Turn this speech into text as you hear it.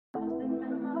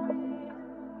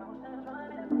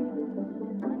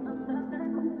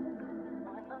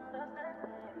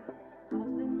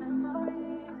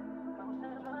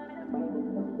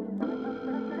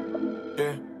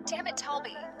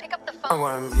I'm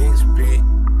going Meek Street.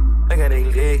 They got their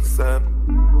legs up.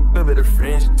 Little bit of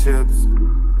French tips.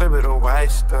 Little bit of white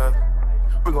stuff.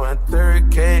 We're going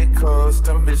 3rd coast.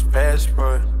 Tell me bitch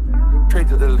passport. Straight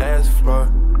to the last floor.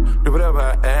 Do whatever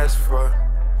I ask for.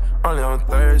 Only on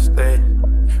Thursday.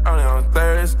 Only on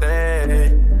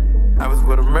Thursday. I was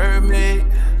with a mermaid.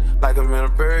 Like I'm in a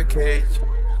birdcage.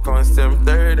 Going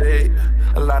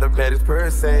 7:30. A lot of baddies per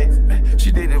se.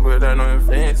 She did it without no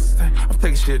advance. I'm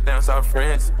taking shit down South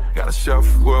France. Gotta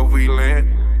shuffle where we land.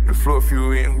 The floor if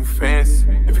you ain't who fancy.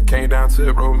 If it came down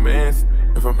to romance.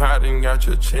 If I'm hiding out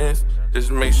your chance.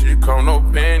 Just make sure you call no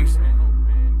panties.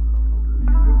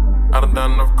 I done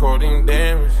done enough codeine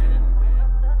damage.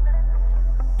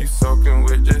 You soaking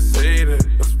with just say that.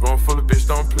 A spoon full of bitch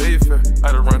don't play fair.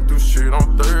 I done run through shit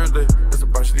on Thursday. There's a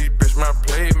bunch of these bitch my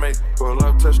playmate. Pull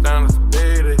up, touchdown, it's a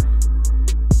day.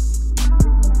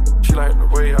 She like the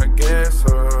way I gas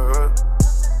her.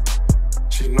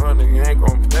 She know a nigga ain't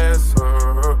gon' pass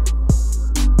her.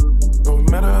 No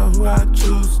matter who I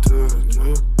choose to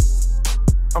do,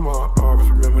 I'ma always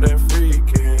remember that freak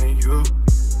in you.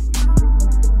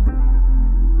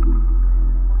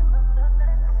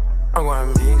 I'm going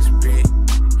Meek Street.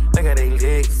 They got their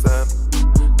legs up.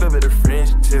 Little bit of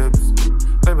French tips.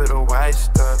 Little bit of white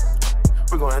stuff.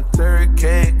 We're going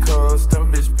 3rd coast. Tell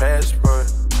me bitch passport.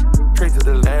 Straight to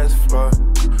the last floor.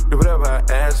 Do whatever I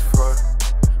ask for.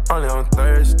 Only on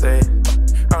Thursday.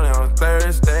 Only on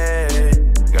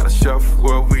Thursday. Gotta shuffle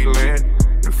where we land.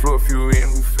 The floor if you ain't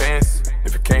who fancy.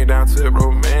 If it came down to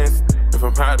romance. If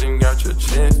I'm hiding out your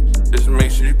chance. Just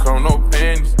make sure you call no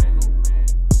panties.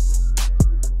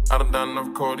 I done done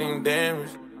enough codeine damage.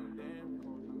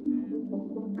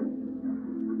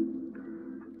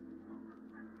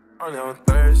 Only on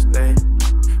Thursday.